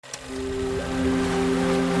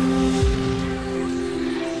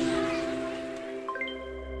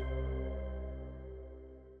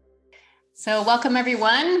So welcome,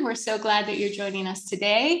 everyone. We're so glad that you're joining us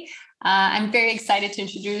today. I'm very excited to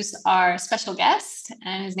introduce our special guest,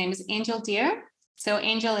 and his name is Angel Deer. So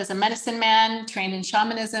Angel is a medicine man trained in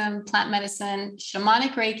shamanism, plant medicine,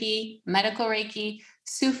 shamanic Reiki, medical Reiki,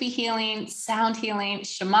 Sufi healing, sound healing,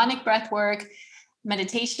 shamanic breath work,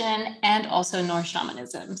 meditation, and also Norse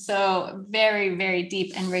shamanism. So very, very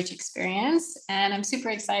deep and rich experience. And I'm super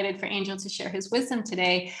excited for Angel to share his wisdom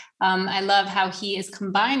today. I love how he is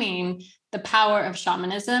combining the power of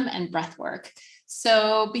shamanism and breath work.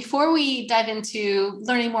 So before we dive into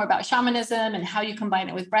learning more about shamanism and how you combine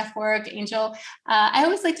it with breath work, Angel, I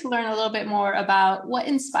always like to learn a little bit more about what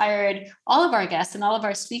inspired all of our guests and all of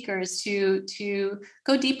our speakers to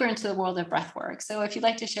go deeper into the world of breath work. So if you'd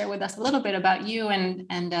like to share with us a little bit about you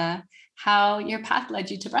and how your path led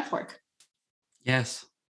you to breath work. Yes,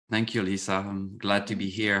 thank you, Lisa. I'm glad to be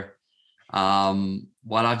here.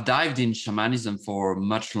 Well, I've dived in shamanism for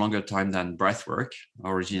much longer time than breathwork.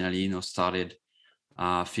 Originally, started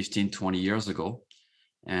 15, 20 years ago,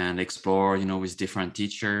 and explore, with different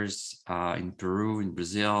teachers in Peru, in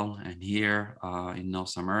Brazil, and here in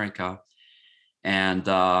North America. And,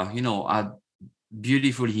 I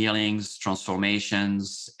beautiful healings,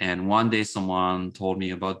 transformations. And one day someone told me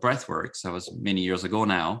about breathwork. So it was many years ago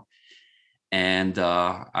now. And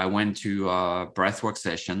I went to breathwork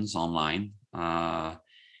sessions online.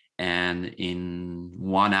 And in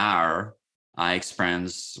 1 hour, I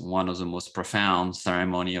experienced one of the most profound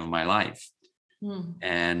ceremony of my life,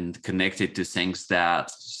 and connected to things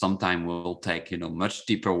that sometimes will take, much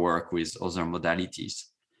deeper work with other modalities.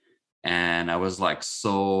 And I was like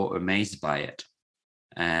so amazed by it.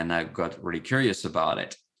 And I got really curious about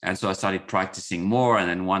it. And so I started practicing more. And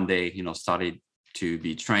then one day, started to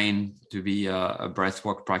be trained to be a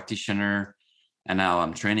breathwork practitioner. And now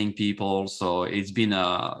I'm training people. So it's been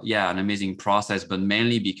an amazing process, but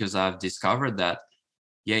mainly because I've discovered that,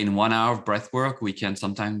 in 1 hour of breath work, we can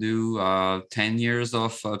sometimes do 10 years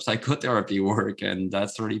of psychotherapy work. And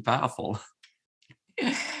that's really powerful.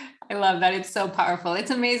 I love that. It's so powerful.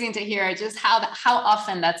 It's amazing to hear just how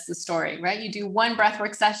often that's the story, right? You do one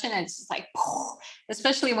breathwork session and it's just like,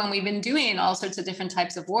 especially when we've been doing all sorts of different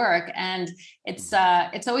types of work. And it's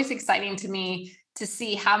always exciting to me to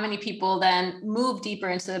see how many people then move deeper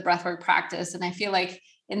into the breathwork practice. And I feel like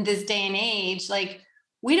in this day and age, like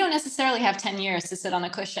we don't necessarily have 10 years to sit on a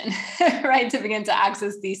cushion, right? To begin to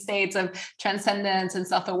access these states of transcendence and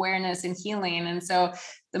self-awareness and healing. And so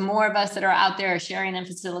the more of us that are out there sharing and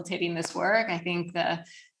facilitating this work, I think the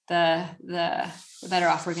better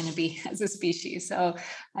off we're going to be as a species. So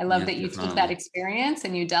I love that you took that experience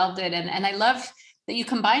and you delved it. And I love that you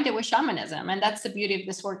combined it with shamanism. And that's the beauty of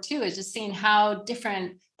this work too, is just seeing how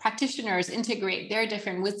different practitioners integrate their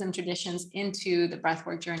different wisdom traditions into the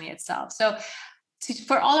breathwork journey itself. So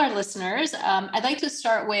for all our listeners, I'd like to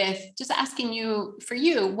start with just asking you,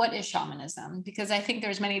 what is shamanism? Because I think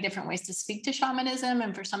there's many different ways to speak to shamanism.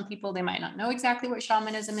 And for some people, they might not know exactly what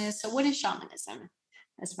shamanism is. So what is shamanism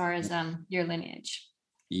as far as your lineage?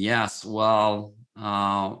 Yes, well,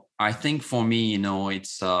 I think for me,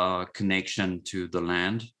 it's a connection to the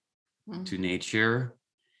land, to nature,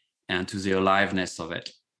 and to the aliveness of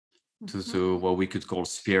it, to what we could call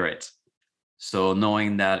spirit. So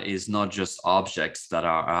knowing that it's not just objects that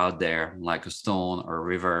are out there like a stone or a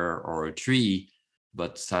river or a tree,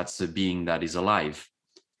 but that's a being that is alive.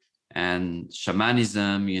 And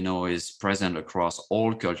shamanism, is present across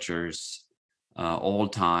all cultures, all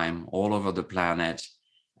time, all over the planet.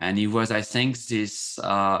 And it was, I think, this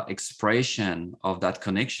expression of that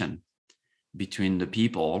connection between the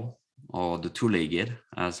people, or the two-legged,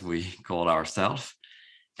 as we call ourselves,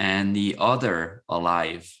 and the other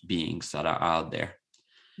alive beings that are out there.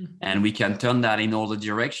 And we can turn that in all the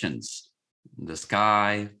directions, the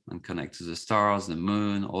sky, and connect to the stars, the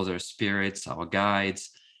moon, other spirits, our guides.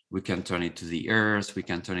 We can turn it to the earth. We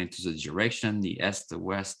can turn it to the direction, the east, the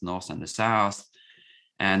west, north, and the south.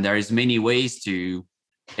 And there is many ways to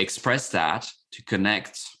express that, to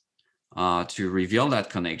connect, to reveal that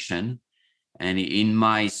connection. And in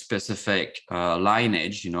my specific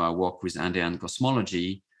lineage, I work with Andean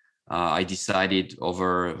Cosmology. I decided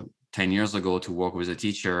over 10 years ago to work with a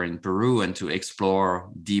teacher in Peru and to explore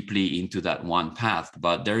deeply into that one path.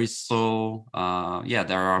 But there is there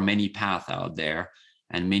are many paths out there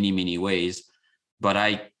and many, many ways. But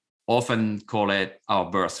I often call it our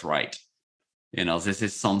birthright. This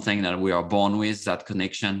is something that we are born with, that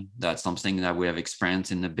connection. That's something that we have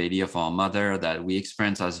experienced in the belly of our mother, that we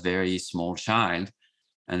experience as very small child.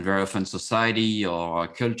 And very often society or our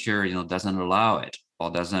culture, doesn't allow it or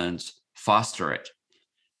doesn't foster it.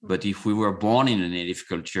 But if we were born in a native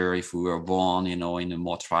culture, if we were born, in a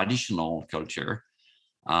more traditional culture,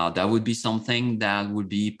 that would be something that would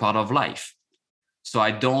be part of life. So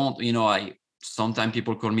I don't, sometimes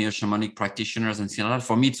people call me a shamanic practitioner and things like that.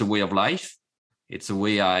 For me, it's a way of life. It's a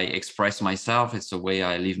way I express myself. It's a way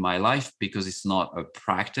I live my life, because it's not a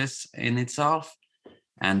practice in itself.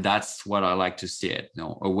 And that's what I like to see it,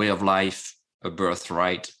 a way of life, a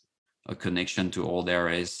birthright, a connection to all there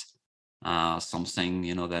is, something,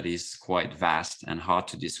 that is quite vast and hard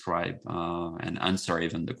to describe and answer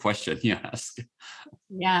even the question you ask.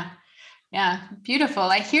 Yeah. Yeah, beautiful.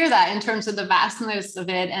 I hear that in terms of the vastness of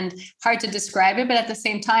it and hard to describe it. But at the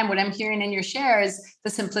same time, what I'm hearing in your share is the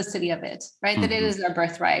simplicity of it, right? Mm-hmm. That it is our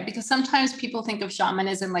birthright. Because sometimes people think of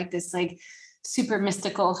shamanism like this, like super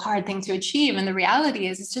mystical, hard thing to achieve. And the reality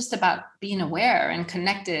is it's just about being aware and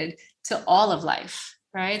connected to all of life,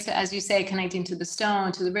 right? So as you say, connecting to the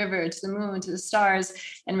stone, to the river, to the moon, to the stars,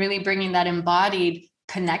 and really bringing that embodied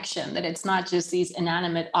connection, that it's not just these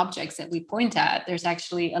inanimate objects that we point at. There's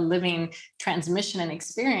actually a living transmission and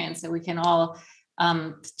experience that we can all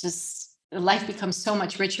life becomes so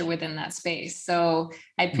much richer within that space. So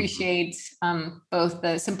I appreciate both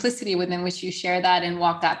the simplicity within which you share that and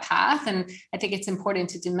walk that path. And I think it's important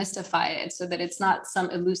to demystify it so that it's not some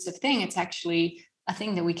elusive thing. It's actually a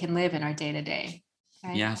thing that we can live in our day-to-day.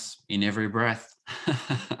 Right? Yes, in every breath.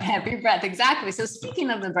 Every breath, exactly. So speaking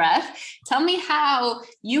of the breath, tell me how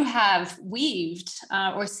you have weaved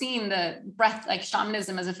or seen the breath, like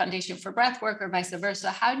shamanism as a foundation for breath work or vice versa.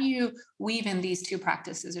 How do you weave in these two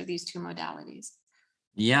practices or these two modalities?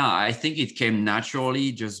 Yeah, I think it came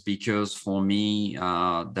naturally just because for me,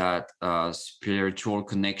 that spiritual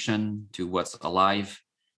connection to what's alive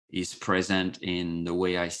is present in the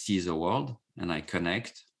way I see the world and I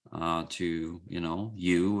connect to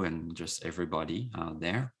you and just everybody out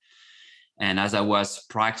there. And as I was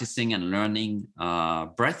practicing and learning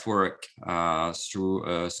breath work through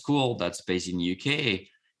a school that's based in UK,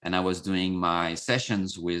 and I was doing my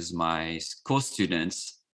sessions with my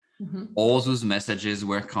co-students, all those messages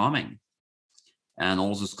were coming and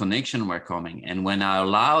all those connections were coming. And when I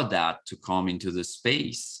allowed that to come into the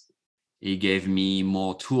space, it gave me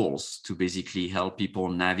more tools to basically help people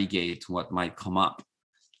navigate what might come up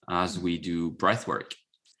as we do breath work.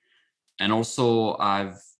 And also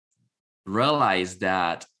I've realized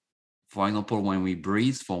that, for example, when we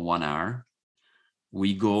breathe for 1 hour,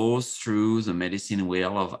 we go through the medicine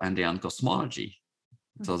wheel of Andean cosmology.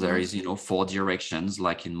 So there is, 4 directions,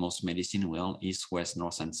 like in most medicine wheel, east, west,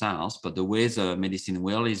 north, and south. But the way the medicine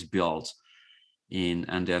wheel is built in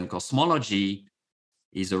Andean cosmology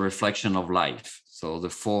is a reflection of life. So the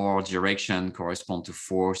 4 directions correspond to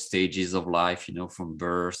 4 stages of life, from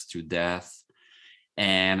birth to death.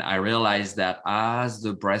 And I realized that as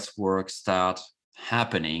the breath work starts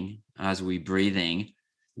happening, as we breathing,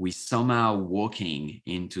 we somehow walking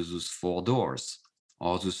into those 4 doors,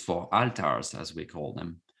 or those 4 altars, as we call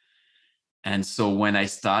them. And so when I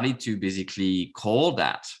started to basically call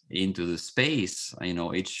that into the space,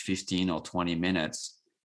 each 15 or 20 minutes,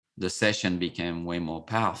 the session became way more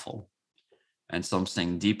powerful and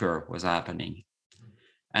something deeper was happening.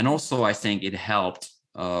 And also, I think it helped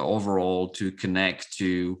overall to connect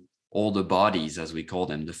to all the bodies, as we call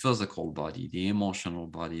them, the physical body, the emotional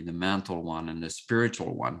body, the mental one, and the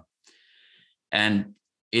spiritual one. And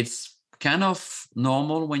it's kind of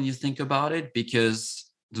normal when you think about it, because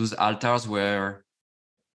those altars were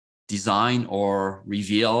designed or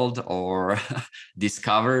revealed or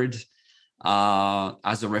discovered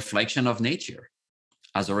as a reflection of nature,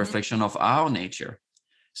 as a reflection of our nature.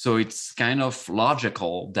 So it's kind of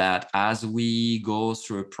logical that as we go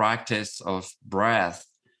through a practice of breath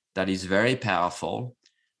that is very powerful,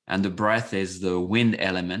 and the breath is the wind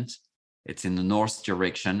element, it's in the north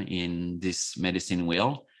direction in this medicine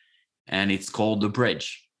wheel, and it's called the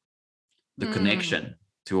bridge, the connection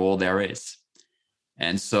to all there is.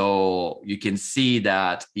 And so you can see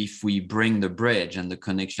that if we bring the bridge and the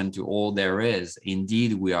connection to all there is,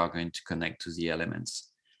 indeed, we are going to connect to the elements.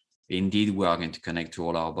 Indeed, we are going to connect to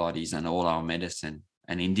all our bodies and all our medicine.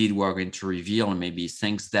 And indeed, we are going to reveal maybe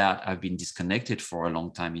things that have been disconnected for a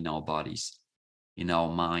long time in our bodies, in our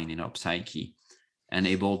mind, in our psyche, and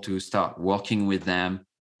able to start working with them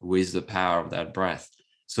with the power of that breath.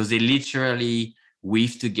 So they literally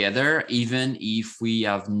weave together, even if we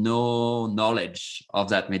have no knowledge of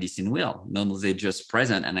that medicine wheel. No, they're just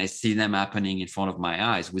present, and I see them happening in front of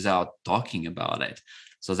my eyes without talking about it.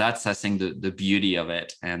 So that's, I think, the beauty of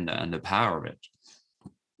it and the power of it.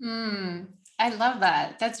 I love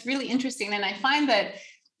that. That's really interesting. And I find that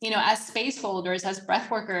as space holders, as breath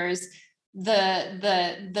workers,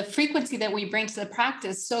 the frequency that we bring to the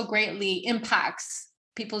practice so greatly impacts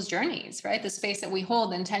people's journeys, right? The space that we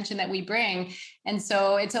hold, the intention that we bring. And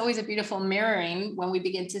so it's always a beautiful mirroring when we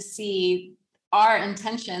begin to see our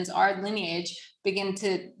intentions, our lineage begin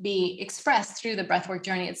to be expressed through the breathwork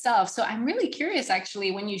journey itself. So I'm really curious,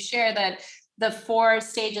 actually, when you share that the 4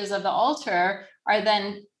 stages of the altar are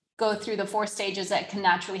then go through the 4 stages that can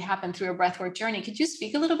naturally happen through a breathwork journey. Could you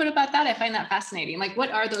speak a little bit about that? I find that fascinating. Like,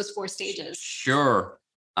 what are those 4 stages? Sure.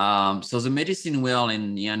 So the medicine wheel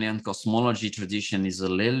in the Indian cosmology tradition is a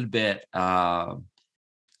little bit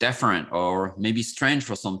different, or maybe strange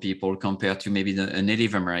for some people compared to maybe a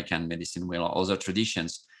Native American medicine wheel or other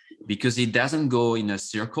traditions, because it doesn't go in a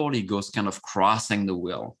circle. It goes kind of crossing the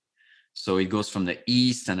wheel. So it goes from the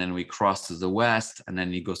east, and then we cross to the west, and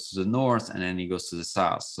then it goes to the north, and then it goes to the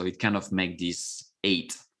south. So it kind of makes this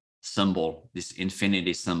 8 symbol, this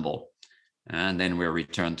infinity symbol, and then we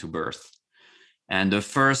return to birth. And the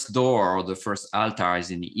first door, or the first altar,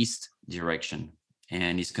 is in the east direction,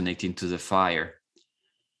 and is connecting to the fire.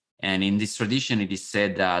 And in this tradition, it is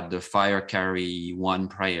said that the fire carry one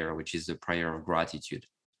prayer, which is the prayer of gratitude,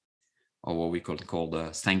 or what we call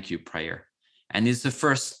the thank you prayer. And it's the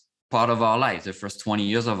first part of our life, the first 20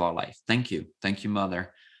 years of our life. Thank you,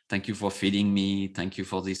 Mother. Thank you for feeding me. Thank you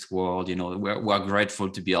for this world. We're grateful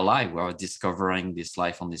to be alive. We're discovering this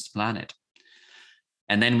life on this planet.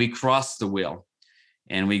 And then we cross the wheel,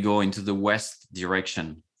 and we go into the west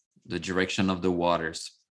direction, the direction of the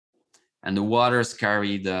waters. And the waters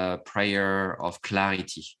carry the prayer of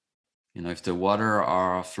clarity. If the water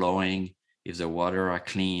are flowing, if the water are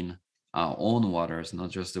clean, our own waters,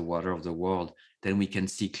 not just the water of the world, then we can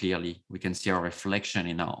see clearly. We can see our reflection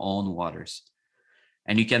in our own waters.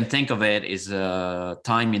 And you can think of it as a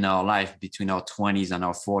time in our life between our 20s and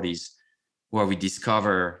our 40s where we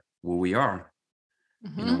discover who we are.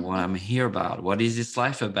 Mm-hmm. What I'm here about. What is this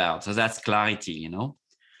life about? So that's clarity,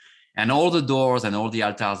 And all the doors and all the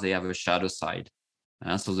altars, they have a shadow side.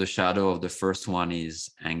 So the shadow of the first one is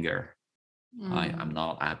anger. I'm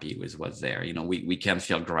not happy with what's there. We can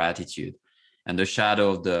feel gratitude. And the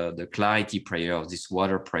shadow of the clarity prayer, of this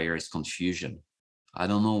water prayer, is confusion. I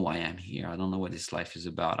don't know why I'm here. I don't know what this life is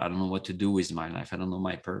about. I don't know what to do with my life. I don't know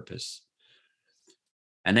my purpose.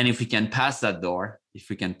 And then if we can pass that door, if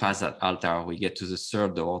we can pass that altar, we get to the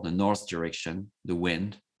third door, the north direction, the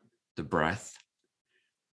wind, the breath.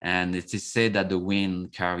 And it is said that the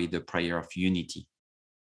wind carries the prayer of unity,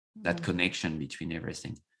 that connection between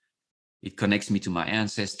everything. It connects me to my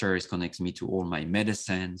ancestors, connects me to all my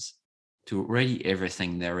medicines, to really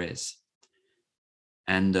everything there is.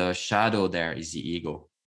 And the shadow there is the ego.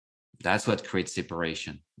 That's what creates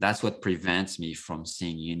separation. That's what prevents me from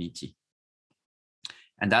seeing unity.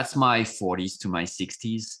 And that's my 40s to my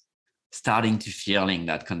 60s, starting to feeling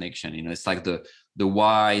that connection. It's like the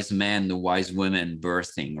wise men, the wise women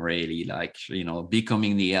birthing, really, like,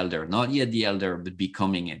 becoming the elder, not yet the elder, but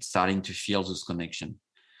becoming it, starting to feel this connection.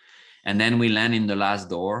 And then we land in the last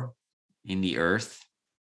door, in the earth,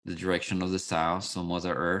 the direction of the south, so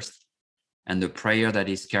Mother Earth. And the prayer that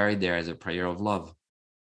is carried there is a prayer of love,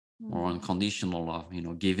 or unconditional love,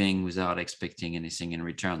 giving without expecting anything in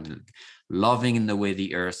return, loving in the way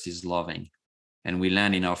the earth is loving. And we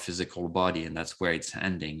land in our physical body, and that's where it's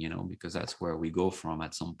ending, because that's where we go from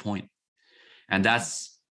at some point. And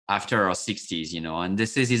that's after our 60s, and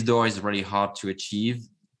this door is really hard to achieve,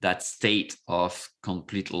 that state of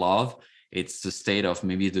complete love. It's the state of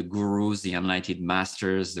maybe the gurus, the enlightened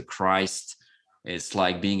masters, the Christ. It's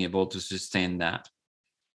like being able to sustain that.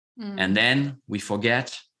 And then we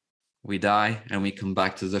forget, we die, and we come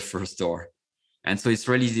back to the first door. And so it's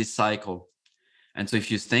really this cycle. And so if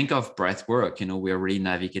you think of breath work, we're really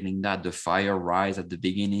navigating that. The fire rise at the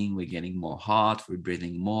beginning, we're getting more hot, we're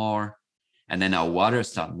breathing more. And then our water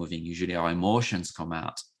start moving. Usually our emotions come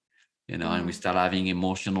out, and we start having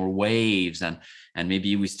emotional waves, and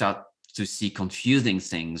maybe we start to see confusing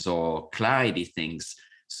things or clarity things.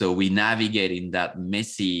 So we navigate in that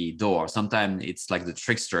messy door. Sometimes it's like the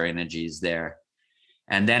trickster energy is there.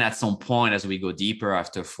 And then at some point, as we go deeper,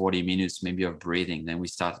 after 40 minutes maybe of breathing, then we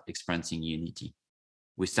start experiencing unity.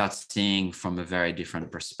 We start seeing from a very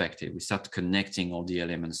different perspective. We start connecting all the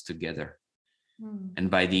elements together. And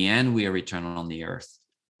by the end, we return on the earth.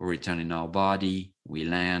 We return in our body, we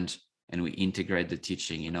land, and we integrate the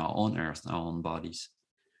teaching in our own earth, our own bodies.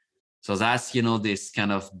 So that's, this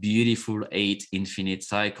kind of beautiful 8 infinite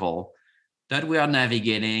cycle that we are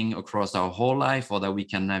navigating across our whole life, or that we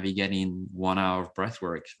can navigate in 1 hour of breath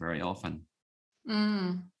work very often.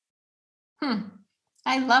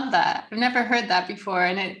 I love that. I've never heard that before.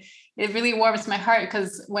 And it really warms my heart,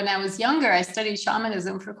 because when I was younger, I studied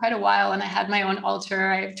shamanism for quite a while, and I had my own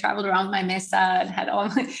altar. I traveled around with my mesa and had all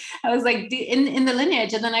my, I was like in the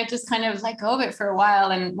lineage. And then I just kind of let go of it for a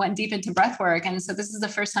while and went deep into breath work. And so this is the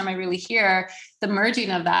first time I really hear the merging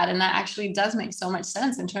of that. And that actually does make so much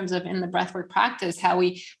sense in terms of in the breathwork practice, how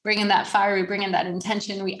we bring in that fire, we bring in that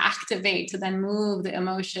intention, we activate to then move the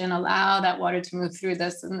emotion, allow that water to move through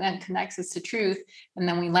this, and then connects us to truth. And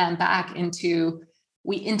then we land back into,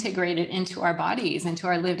 we integrate it into our bodies, into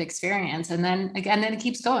our lived experience. And then again, then it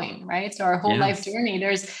keeps going, right? So our whole life journey,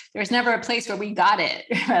 there's never a place where we got it,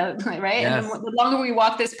 right? Yes. And the longer we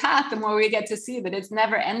walk this path, the more we get to see that it's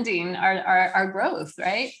never ending our growth,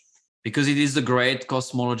 right? Because it is the great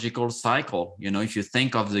cosmological cycle. You know, if you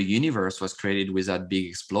think of the universe was created with that big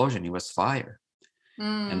explosion, it was fire.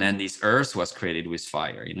 And then this earth was created with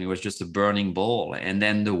fire. You know, it was just a burning ball. And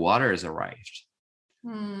then the waters arrived.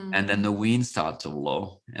 And then the wind started to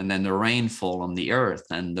blow, and then the rain fall on the earth,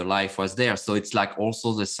 and the life was there. So it's like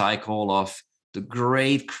also the cycle of the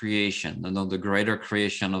great creation, you know, the greater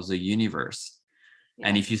creation of the universe. Yeah.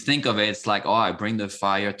 And if you think of it, it's like, oh, I bring the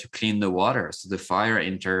fire to clean the water. So the fire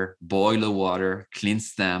enter, boil the water,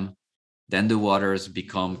 cleanse them. Then the waters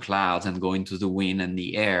become clouds and go into the wind and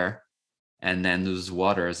the air. And then those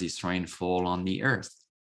waters, this rain fall on the earth.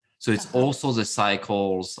 So it's also the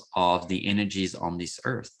cycles of the energies on this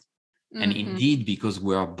earth. And indeed, because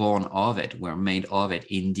we are born of it, we're made of it,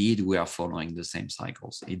 indeed, we are following the same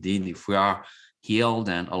cycles. Indeed, if we are healed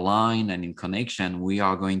and aligned and in connection, we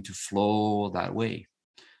are going to flow that way.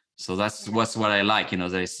 So that's what I like. You know,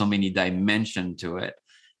 there's so many dimensions to it.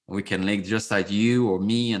 We can link just like you or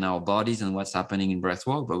me and our bodies and what's happening in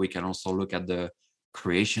breathwork, but we can also look at the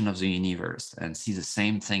creation of the universe and see the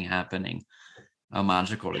same thing happening. How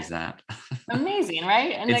magical is that? Amazing,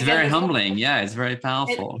 right? And it's very humbling. Yeah, it's very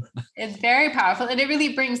powerful. It's very powerful. And it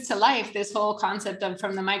really brings to life this whole concept of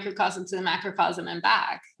from the microcosm to the macrocosm and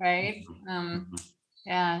back, right?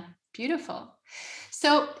 Yeah, beautiful.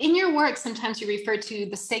 So in your work, sometimes you refer to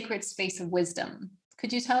the sacred space of wisdom.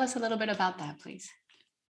 Could you tell us a little bit about that, please?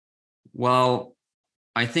 Well,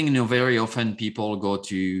 I think, you know, very often people go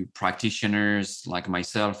to practitioners like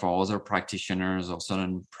myself or other practitioners or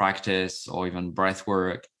certain practice or even breath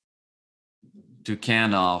work to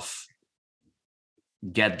kind of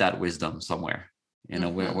get that wisdom somewhere. You know,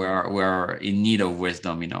 we're in need of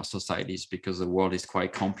wisdom in our societies because the world is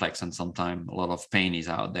quite complex and sometimes a lot of pain is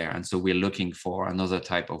out there. And so we're looking for another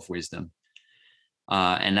type of wisdom.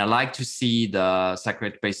 And I like to see the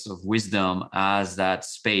sacred space of wisdom as that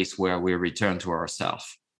space where we return to ourselves.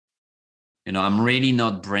 You know, I'm really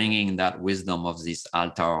not bringing that wisdom of this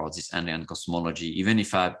altar or this Andean cosmology, even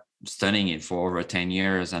if I'm studying it for over 10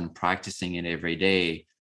 years and practicing it every day.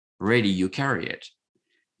 Really, you carry it.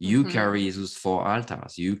 You carry those 4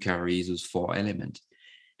 altars. You carry those 4 elements.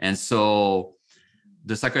 And so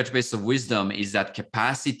the sacred space of wisdom is that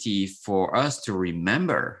capacity for us to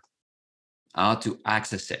remember how to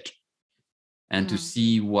access it and to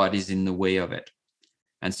see what is in the way of it.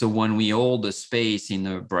 And so when we hold the space in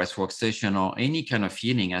a breathwork session or any kind of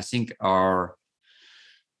healing, I think our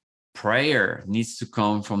prayer needs to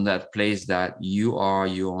come from that place that you are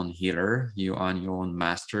your own healer, you are your own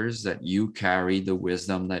masters, that you carry the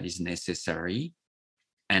wisdom that is necessary.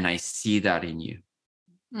 And I see that in you.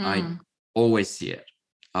 I always see it.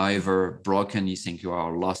 However broken you think you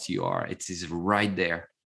are, or lost you are, it is right there.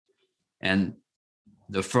 And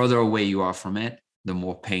the further away you are from it, the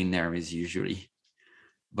more pain there is usually.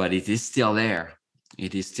 But it is still there.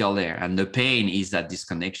 It is still there. And the pain is that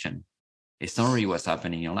disconnection. It's not really what's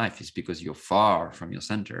happening in your life. It's because you're far from your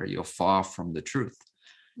center. You're far from the truth.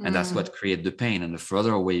 And that's what creates the pain. And the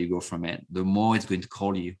further away you go from it, the more it's going to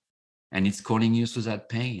call you. And it's calling you through that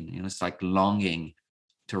pain. You know, it's like longing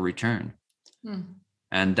to return.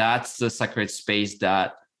 And that's the sacred space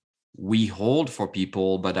that we hold for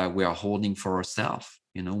people, but that we are holding for ourselves.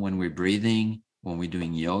 You know, when we're breathing, when we're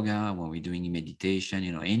doing yoga, when we're doing meditation,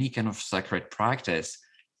 you know, any kind of sacred practice,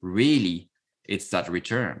 really, it's that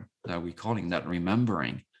return that we're calling, that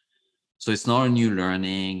remembering. So it's not a new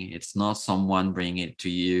learning. It's not someone bringing it to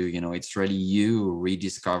you. You know, it's really you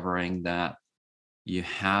rediscovering that you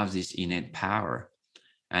have this innate power.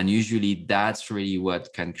 And usually that's really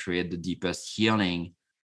what can create the deepest healing,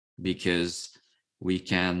 because we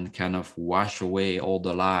can kind of wash away all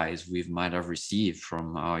the lies we might have received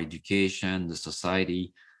from our education, the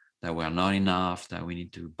society, that we're not enough, that we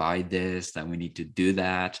need to buy this, that we need to do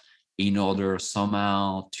that in order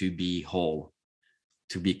somehow to be whole,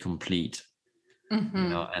 to be complete. You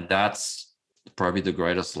know, and that's probably the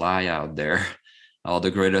greatest lie out there. or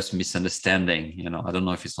the greatest misunderstanding. I don't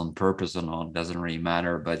know if it's on purpose or not, it doesn't really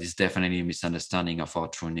matter, but it's definitely a misunderstanding of our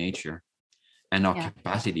true nature and our Yeah.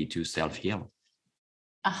 capacity to self-heal.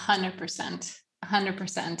 100%.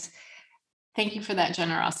 100%. Thank you for that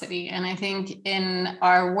generosity. And I think in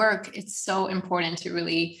our work, it's so important to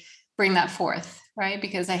really bring that forth, right?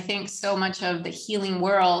 Because I think so much of the healing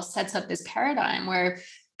world sets up this paradigm where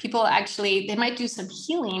people actually, they might do some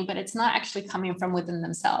healing, but it's not actually coming from within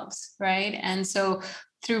themselves, right? And so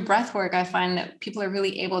through breath work, I find that people are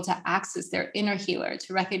really able to access their inner healer,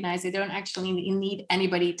 to recognize they don't actually need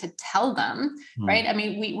anybody to tell them, right? I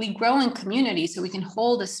mean, we grow in community, so we can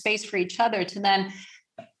hold a space for each other to then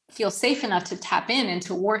feel safe enough to tap in and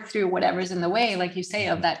to work through whatever's in the way, like you say,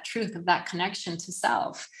 of that truth, of that connection to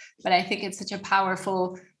self. But I think it's such a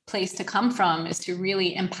powerful place to come from, is to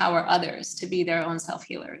really empower others to be their own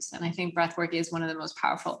self-healers. And I think breathwork is one of the most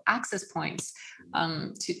powerful access points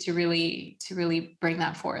to really bring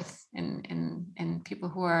that forth in people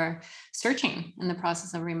who are searching in the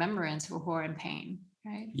process of remembrance, or who are in pain.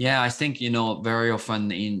 Right. Yeah, I think, very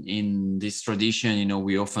often in this tradition,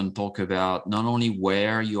 we often talk about not only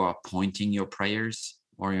where you are pointing your prayers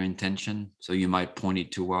or your intention. So you might point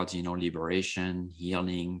it towards, liberation,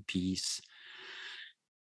 healing, peace,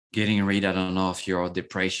 getting rid, I don't know, of your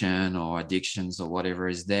depression or addictions or whatever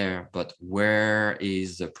is there, but where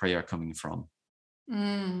is the prayer coming from?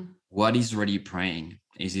 What is really praying?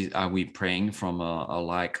 Are we praying from a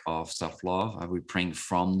lack of self-love? Are we praying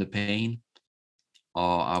from the pain?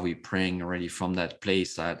 Or are we praying already from that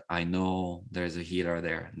place that I know there's a healer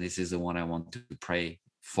there? This is the one I want to pray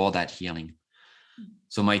for, that healing.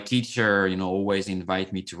 So my teacher, always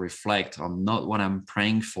invite me to reflect on not what I'm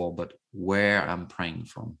praying for, but where I'm praying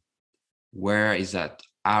from. Where is that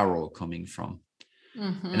arrow coming from?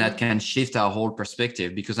 And that can shift our whole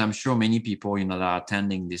perspective, because I'm sure many people, that are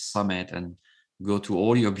attending this summit and go to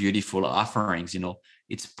all your beautiful offerings,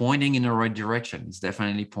 it's pointing in the right direction. It's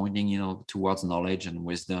definitely pointing, towards knowledge and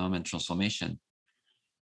wisdom and transformation.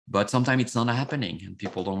 But sometimes it's not happening and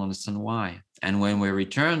people don't understand why. And when we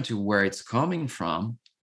return to where it's coming from,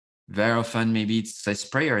 very often maybe this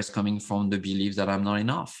prayer is coming from the belief that I'm not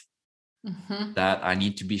enough, that I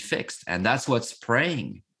need to be fixed. And that's what's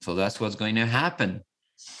praying. So that's what's going to happen.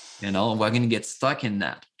 We're going to get stuck in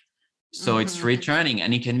that. So it's returning,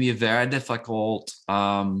 and it can be a very difficult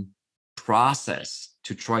process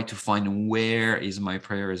to try to find where is my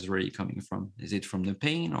prayer is really coming from. Is it from the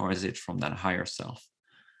pain, or is it from that higher self?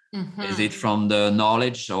 Is it from the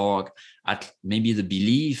knowledge, or maybe the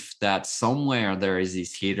belief that somewhere there is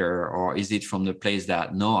this healer? Or is it from the place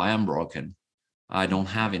that, no, I am broken, I don't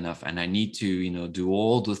have enough, and I need to, do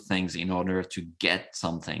all the things in order to get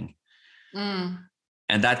something.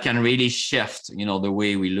 And that can really shift, the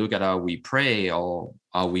way we look at how we pray or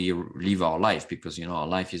how we live our life, because, our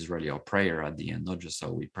life is really our prayer at the end, not just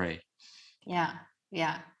how we pray. Yeah.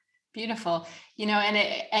 Yeah. Beautiful. And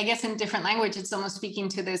I guess in different language, it's almost speaking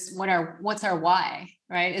to this, what's our why,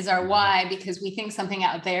 right? Is our why because we think something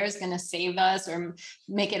out there is going to save us or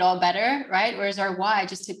make it all better, right? Or is our why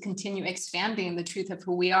just to continue expanding the truth of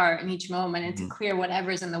who we are in each moment and to clear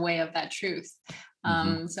whatever's in the way of that truth?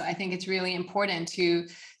 So I think it's really important to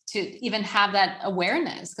even have that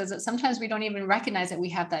awareness, because sometimes we don't even recognize that we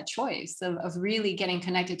have that choice of really getting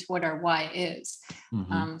connected to what our why is.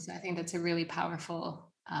 So I think that's a really powerful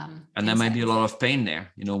and there might be a lot of pain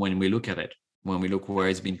there, when we look at it, when we look where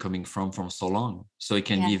it's been coming from so long. So it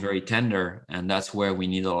can be very tender, and that's where we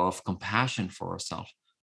need a lot of compassion for ourselves,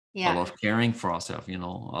 a lot of caring for ourselves, a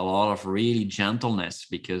lot of really gentleness,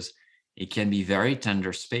 because it can be very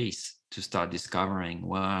tender space to start discovering,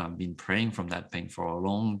 wow, I've been praying from that pain for a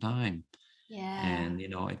long time. And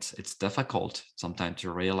it's difficult sometimes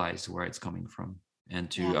to realize where it's coming from, and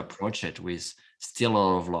to approach it with still a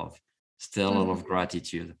lot of love, still a lot of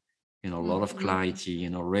gratitude, a lot of clarity,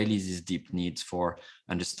 really these deep needs for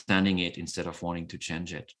understanding it instead of wanting to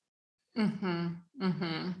change it.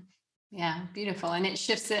 Yeah, beautiful. And it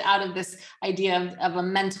shifts it out of this idea of a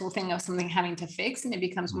mental thing of something having to fix, and it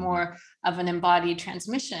becomes more of an embodied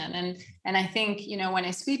transmission. And I think, when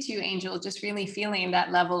I speak to you, Angel, just really feeling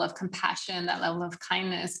that level of compassion, that level of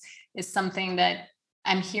kindness is something that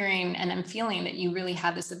I'm hearing and I'm feeling that you really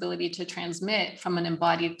have this ability to transmit from an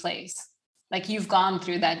embodied place. Like you've gone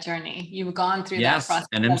through that journey. You've gone through that process.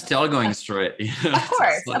 And I'm still going through it.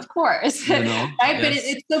 Of course. Right. Yes. But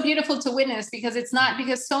it's so beautiful to witness, because it's not,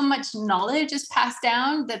 because so much knowledge is passed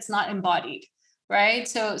down that's not embodied. Right.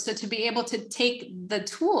 So to be able to take the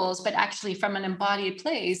tools, but actually from an embodied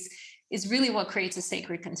place, is really what creates a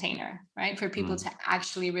sacred container, right? For people to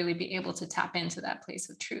actually really be able to tap into that place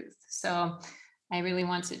of truth. So I really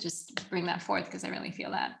want to just bring that forth because I really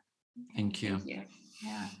feel that. Thank you. Thank you.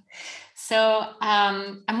 Yeah. So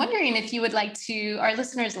I'm wondering if you would like to, our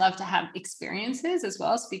listeners love to have experiences as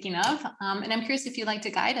well, speaking of, and I'm curious if you'd like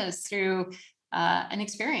to guide us through an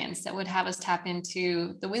experience that would have us tap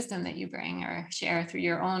into the wisdom that you bring or share through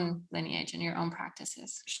your own lineage and your own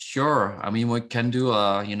practices. Sure. I mean, we can do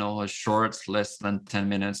a short, less than 10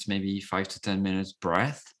 minutes, maybe 5 to 10 minutes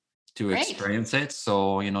breath to Great. experience it.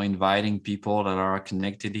 So, inviting people that are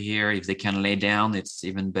connected here, if they can lay down, it's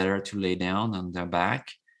even better to lay down on their back.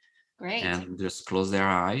 Great. And just close their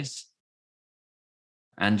eyes.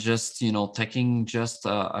 And just, taking just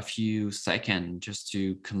a few seconds just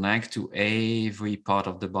to connect to every part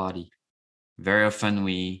of the body. Very often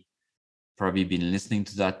we probably been listening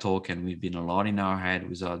to that talk and we've been a lot in our head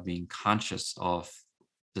without being conscious of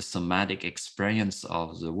the somatic experience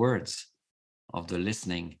of the words, of the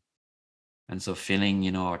listening. And so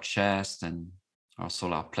feeling, our chest and our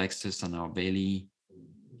solar plexus and our belly,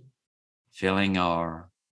 feeling our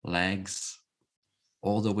legs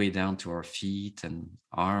all the way down to our feet and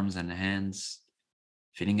arms and hands,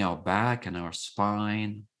 feeling our back and our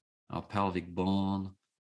spine, our pelvic bone,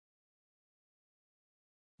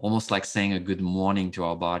 almost like saying a good morning to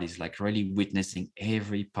our bodies, like really witnessing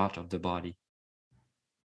every part of the body.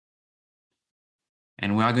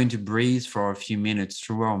 And we are going to breathe for a few minutes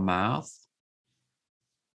through our mouth.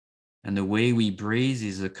 And the way we breathe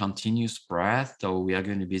is a continuous breath, so we are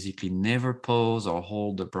going to basically never pause or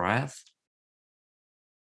hold the breath.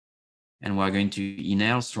 And we're going to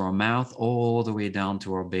inhale through our mouth all the way down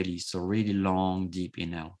to our belly. So really long, deep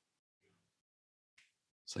inhale.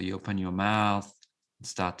 So you open your mouth and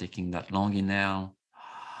start taking that long inhale.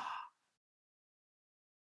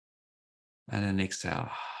 And then exhale.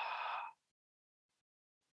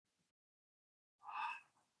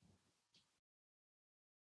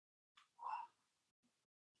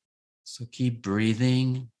 So keep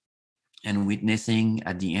breathing and witnessing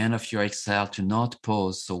at the end of your exhale to not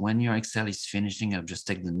pause. So when your exhale is finishing up, just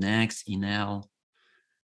take the next inhale.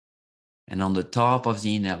 And on the top of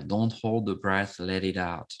the inhale, don't hold the breath, let it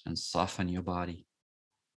out and soften your body.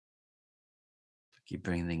 Keep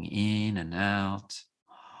breathing in and out.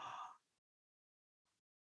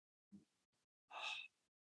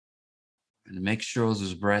 And make sure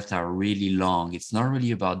those breaths are really long. It's not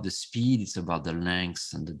really about the speed, it's about the length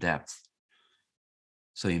and the depth.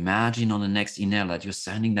 So imagine on the next inhale that you're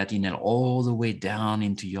sending that inhale all the way down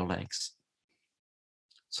into your legs.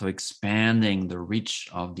 So expanding the reach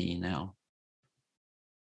of the inhale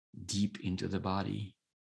deep into the body.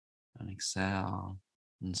 And exhale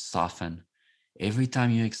and soften. Every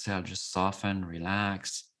time you exhale, just soften,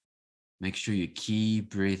 relax. Make sure you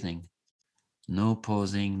keep breathing. No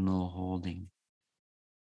pausing, no holding.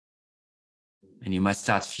 And you might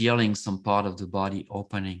start feeling some part of the body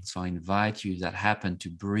opening. So I invite you, if that happen, to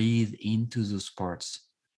breathe into those parts.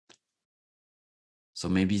 So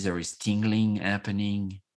maybe there is tingling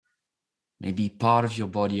happening. Maybe part of your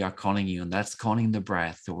body are calling you, and that's calling the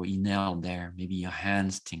breath, or inhale there. Maybe your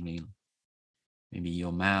hands tingling. Maybe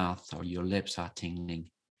your mouth or your lips are tingling.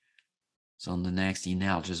 So on the next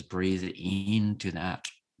inhale, just breathe into that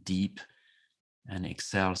deep and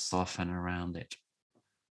exhale, soften around it.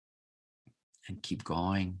 And keep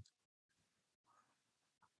going.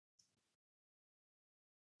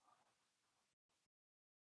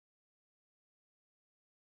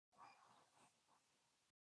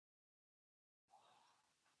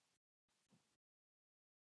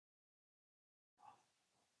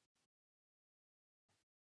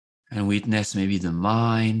 And witness maybe the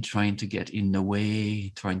mind trying to get in the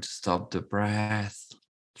way, trying to stop the breath,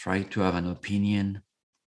 try to have an opinion,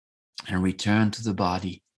 and return to the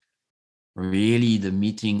body. Really, the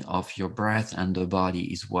meeting of your breath and the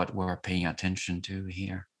body is what we're paying attention to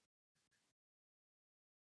here.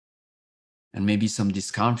 And maybe some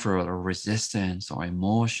discomfort or resistance or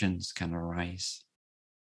emotions can arise.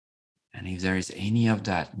 And if there is any of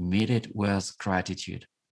that, meet it with gratitude.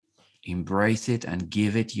 Embrace it and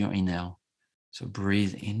give it your inhale. So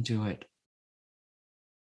breathe into it.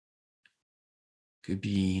 Could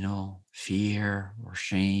be, fear or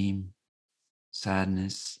shame,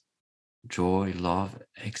 sadness, joy, love,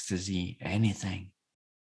 ecstasy, anything.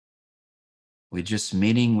 We're just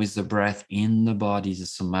meeting with the breath in the body, the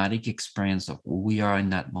somatic experience of who we are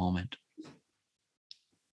in that moment.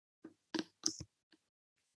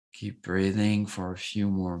 Keep breathing for a few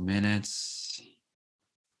more minutes.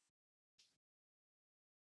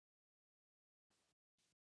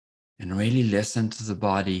 And really listen to the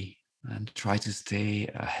body and try to stay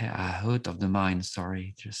ahead of the mind.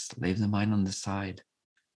 Just leave the mind on the side.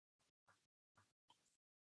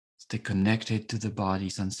 Stay connected to the body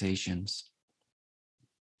sensations.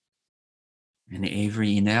 And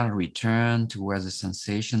every inhale, return to where the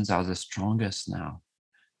sensations are the strongest now,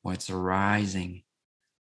 where it's arising.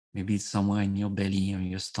 Maybe it's somewhere in your belly or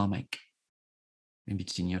your stomach. Maybe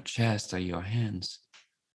it's in your chest or your hands.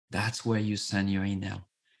 That's where you send your inhale,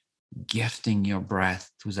 gifting your breath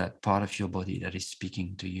to that part of your body that is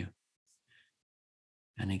speaking to you.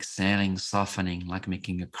 And exhaling, softening, like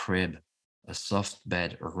making a crib, a soft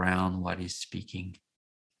bed around what is speaking.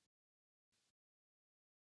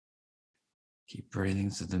 Keep breathing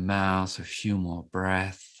through the mouth, a few more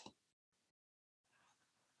breaths.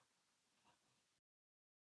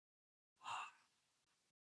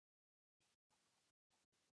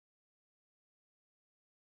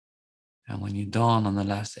 And when you're done on the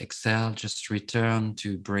last exhale, just return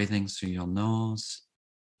to breathing through your nose,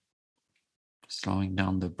 slowing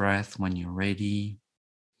down the breath when you're ready,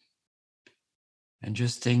 and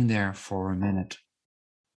just staying there for a minute.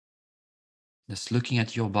 Just looking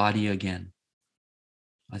at your body again,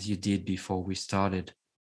 as you did before we started.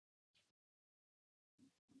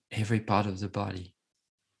 Every part of the body.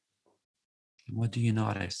 And what do you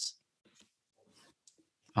notice?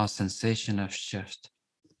 Our sensation of shift.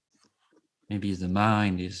 Maybe the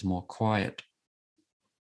mind is more quiet.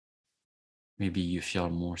 Maybe you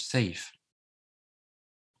feel more safe.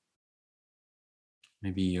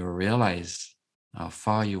 Maybe you realize how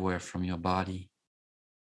far you were from your body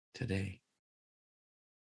today.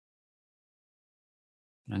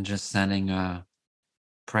 And just sending a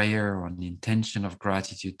prayer or an intention of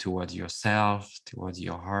gratitude towards yourself, towards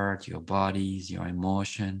your heart, your bodies, your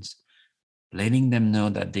emotions, letting them know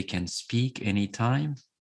that they can speak anytime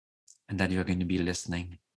and that you're going to be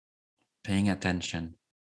listening, paying attention,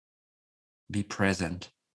 be present.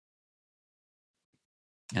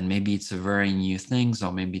 And maybe it's a very new thing, or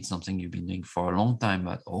maybe it's something you've been doing for a long time,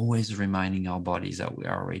 but always reminding our bodies that we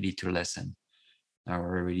are ready to listen, that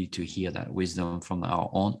we're ready to hear that wisdom from our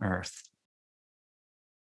own earth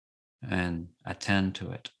and attend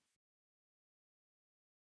to it.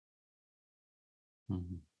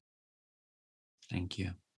 Mm-hmm. Thank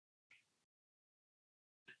you.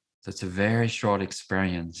 So it's a very short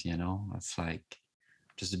experience, it's like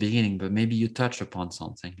just the beginning, but maybe you touch upon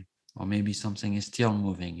something, or maybe something is still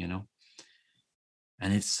moving,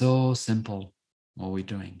 and it's so simple what we're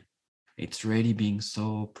doing. It's really being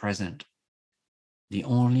so present. The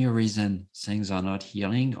only reason things are not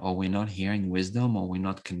healing, or we're not hearing wisdom, or we're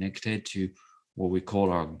not connected to what we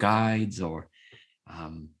call our guides or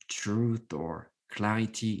truth or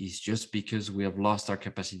clarity, is just because we have lost our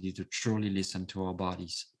capacity to truly listen to our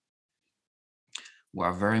bodies. We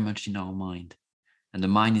are very much in our mind, and the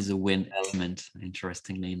mind is a wind element,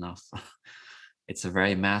 interestingly enough. It's a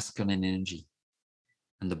very masculine energy,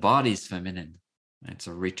 and the body is feminine. It's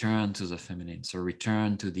a return to the feminine. It's a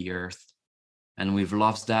return to the earth. And we've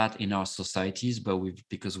lost that in our societies, but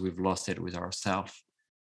because we've lost it with ourselves.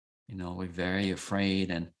 We're very afraid,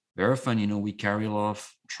 and very often, we carry a lot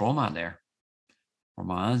of trauma there from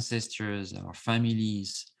our ancestors, our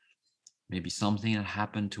families, maybe something that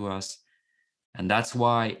happened to us. And that's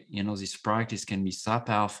why, this practice can be so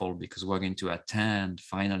powerful, because we're going to attend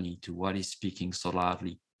finally to what is speaking so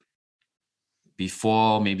loudly.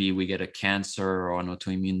 Before maybe we get a cancer or an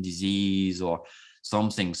autoimmune disease or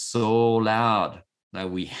something so loud that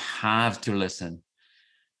we have to listen.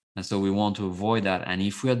 And so we want to avoid that. And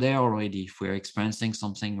if we're there already, if we're experiencing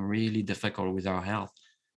something really difficult with our health,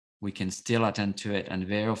 we can still attend to it, and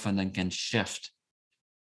very often then can shift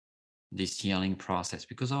this healing process,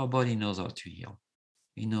 because our body knows how to heal.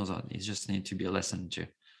 It knows how, it just needs to be listened to.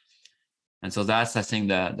 And so that's, I think,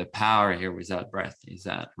 the power here with that breath, is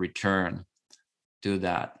that return to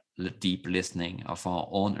that deep listening of our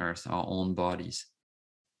own earth, our own bodies.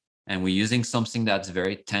 And we're using something that's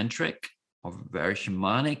very tantric or very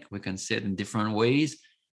shamanic. We can see it in different ways,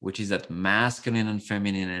 which is that masculine and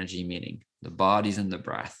feminine energy meeting, the bodies and the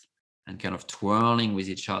breath, and kind of twirling with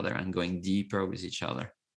each other and going deeper with each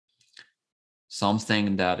other.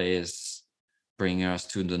 Something that is bringing us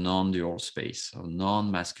to the non-dual space of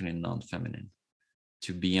non-masculine, non-feminine,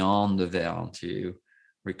 to beyond the veil, to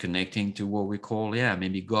reconnecting to what we call,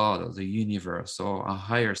 maybe God or the universe or a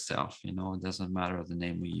higher self. It doesn't matter the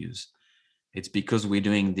name we use. It's because we're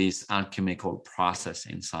doing this alchemical process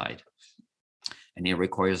inside, and it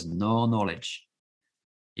requires no knowledge.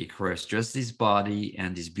 It requires just this body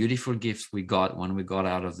and these beautiful gifts we got when we got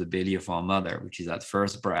out of the belly of our mother, which is that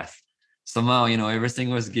first breath. Somehow,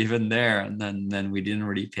 everything was given there, and then we didn't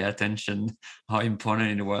really pay attention how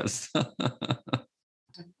important it was.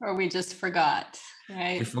 Or we just forgot,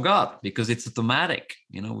 right? We forgot, because it's automatic.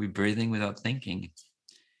 We're breathing without thinking.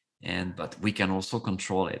 but we can also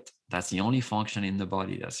control it. That's the only function in the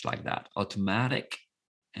body that's like that, automatic,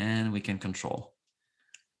 and we can control.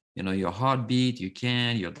 Your heartbeat,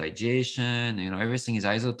 your digestion, everything is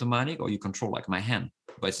either automatic or you control, like my hand,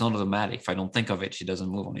 but it's not automatic. If I don't think of it, she doesn't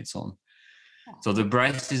move on its own. So the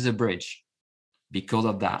breath is a bridge because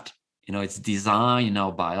of that. It's designed in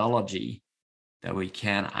our biology that we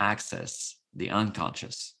can access the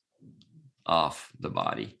unconscious of the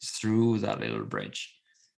body through that little bridge.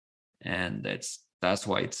 And that's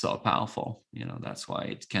why it's so powerful. That's why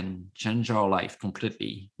it can change our life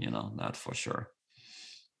completely, that for sure.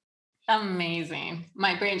 Amazing.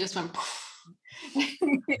 My brain just went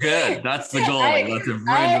Good. That's the goal. Let the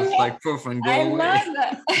brain just like poof and go away. I love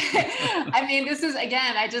that. I mean, this is,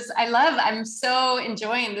 again, I'm so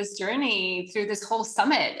enjoying this journey through this whole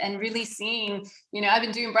summit and really seeing, I've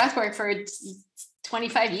been doing breath work for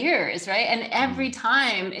 25 years, right? And every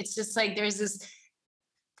time it's just like there's this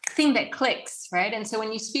thing that clicks, right? And so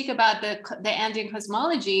when you speak about the Andean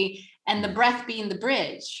cosmology and the breath being the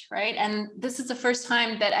bridge, right? And this is the first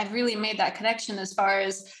time that I've really made that connection as far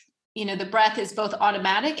as, the breath is both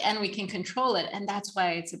automatic and we can control it. And that's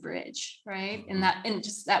why it's a bridge, right? And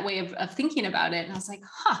just that way of thinking about it. And I was like,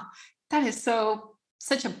 that is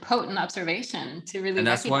such a potent observation to really. And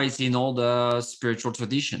that's why it's in all the spiritual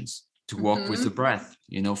traditions to walk with the breath,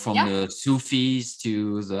 from the Sufis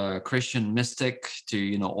to the Christian mystic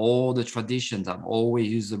to, all the traditions have always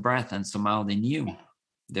used the breath, and somehow they knew,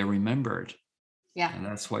 they remembered. Yeah. And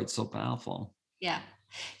that's why it's so powerful. Yeah.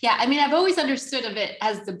 Yeah. I mean, I've always understood of it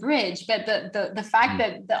as the bridge, but the fact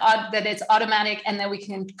that it's automatic and that we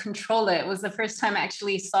can control it was the first time I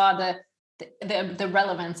actually saw the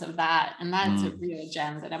relevance of that. And that's a real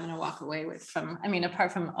gem that I'm going to walk away with from. I mean,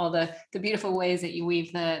 apart from all the beautiful ways that you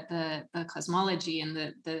weave the cosmology and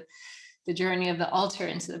the journey of the altar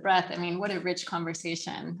into the breath. I mean, what a rich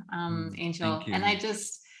conversation, Angel.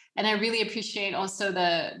 And I really appreciate also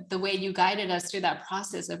the way you guided us through that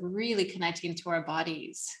process of really connecting to our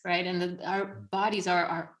bodies, right? And our bodies are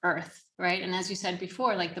our earth, right? And as you said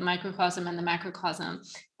before, like the microcosm and the macrocosm.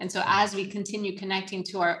 And so as we continue connecting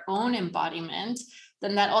to our own embodiment,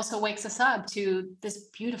 then that also wakes us up to this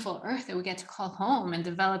beautiful earth that we get to call home, and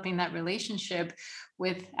developing that relationship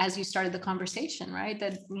with, as you started the conversation, right?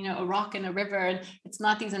 That, a rock and a river, and it's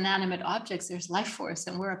not these inanimate objects, there's life force,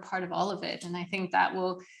 and we're a part of all of it. And I think that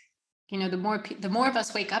will, the more of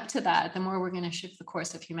us wake up to that, the more we're going to shift the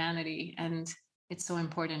course of humanity. And it's so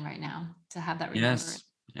important right now to have that remembered. Yes.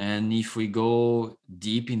 And if we go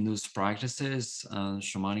deep in those practices,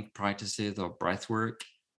 shamanic practices or breath work,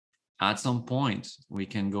 at some point we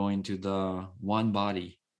can go into the one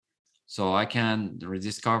body. So I can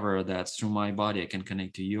rediscover that through my body, I can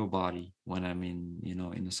connect to your body when I'm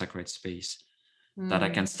in a sacred space. That I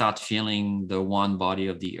can start feeling the one body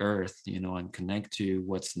of the earth, and connect to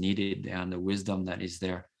what's needed and the wisdom that is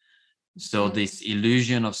there. So this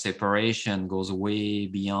illusion of separation goes way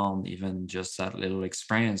beyond even just that little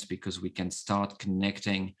experience, because we can start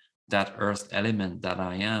connecting that earth element that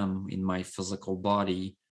I am in my physical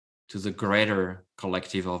body to the greater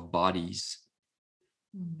collective of bodies.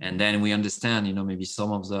 And then we understand, maybe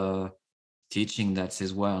some of the teaching that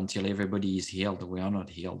says, well, until everybody is healed, we are not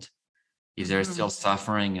healed. If there's still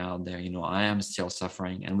suffering out there, I am still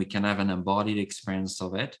suffering, and we can have an embodied experience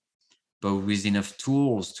of it, but with enough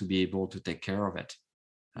tools to be able to take care of it.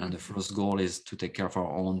 And the first goal is to take care of our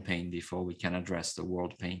own pain before we can address the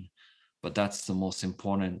world pain. But that's the most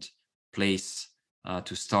important place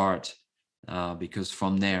to start, because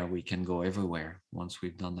from there we can go everywhere once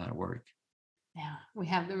we've done that work. Yeah, we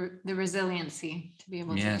have the resiliency to be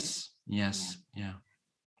able to. Yes.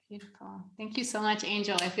 Beautiful. Thank you so much,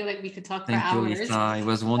 Angel. I feel like we could talk for hours. Thank you, Lisa. It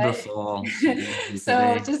was wonderful.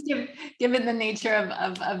 So just given the nature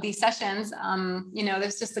of these sessions,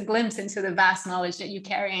 there's just a glimpse into the vast knowledge that you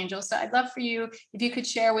carry, Angel. So I'd love for you, if you could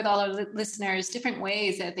share with all our listeners different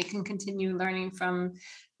ways that they can continue learning from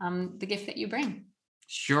the gift that you bring.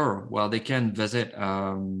 Sure. Well, they can visit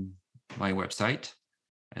my website.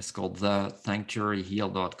 It's called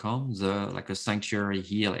thesanctuaryheal.com, like a sanctuary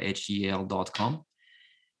heal, HEL.com.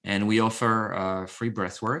 And we offer free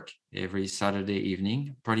breath work every Saturday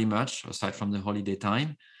evening, pretty much, aside from the holiday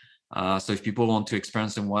time. So if people want to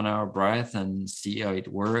experience a 1 hour breath and see how it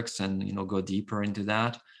works and, go deeper into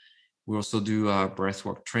that, we also do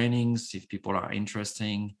breathwork trainings if people are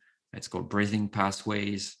interested. It's called Breathing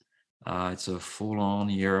Pathways. It's a full-on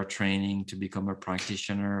year training to become a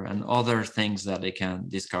practitioner, and other things that they can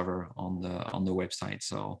discover on the website.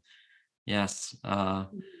 So yes,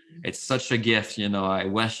 it's such a gift. I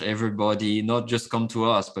wish everybody not just come to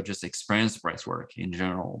us, but just experience breathwork in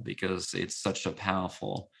general, because it's such a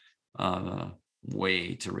powerful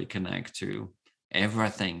way to reconnect to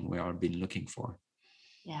everything we have been looking for.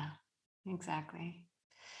 Yeah, exactly.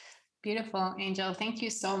 Beautiful, Angel. Thank you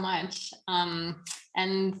so much.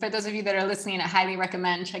 And for those of you that are listening, I highly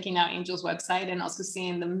recommend checking out Angel's website and also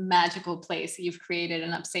seeing the magical place that you've created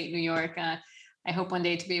in upstate New York. I hope one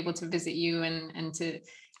day to be able to visit you and to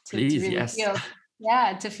Please, really yes. feel,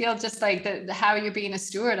 yeah, to feel just like the how you're being a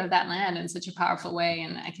steward of that land in such a powerful way.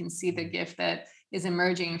 And I can see the gift that is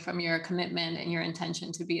emerging from your commitment and your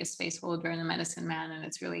intention to be a space holder and a medicine man. And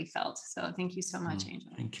it's really felt. So thank you so much,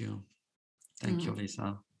 Angel. Thank you. Thank you, Mm. Lisa.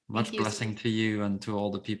 Thank Much you. blessing to you and to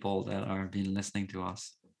all the people that are been listening to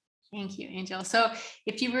us. Thank you, Angel. So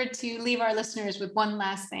if you were to leave our listeners with one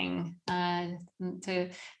last thing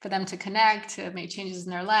for them to connect, to make changes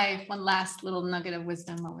in their life, one last little nugget of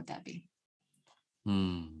wisdom, what would that be?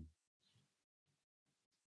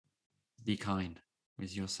 Be kind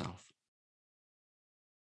with yourself.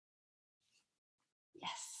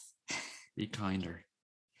 Yes. Be kinder.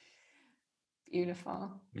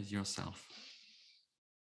 Beautiful. With yourself.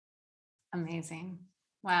 Amazing.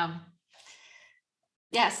 Wow.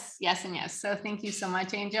 Yes, yes, and yes. So thank you so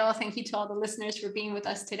much, Angel. Thank you to all the listeners for being with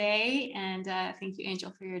us today. And thank you,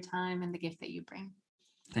 Angel, for your time and the gift that you bring.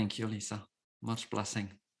 Thank you, Lisa. Much blessing.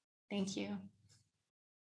 Thank you.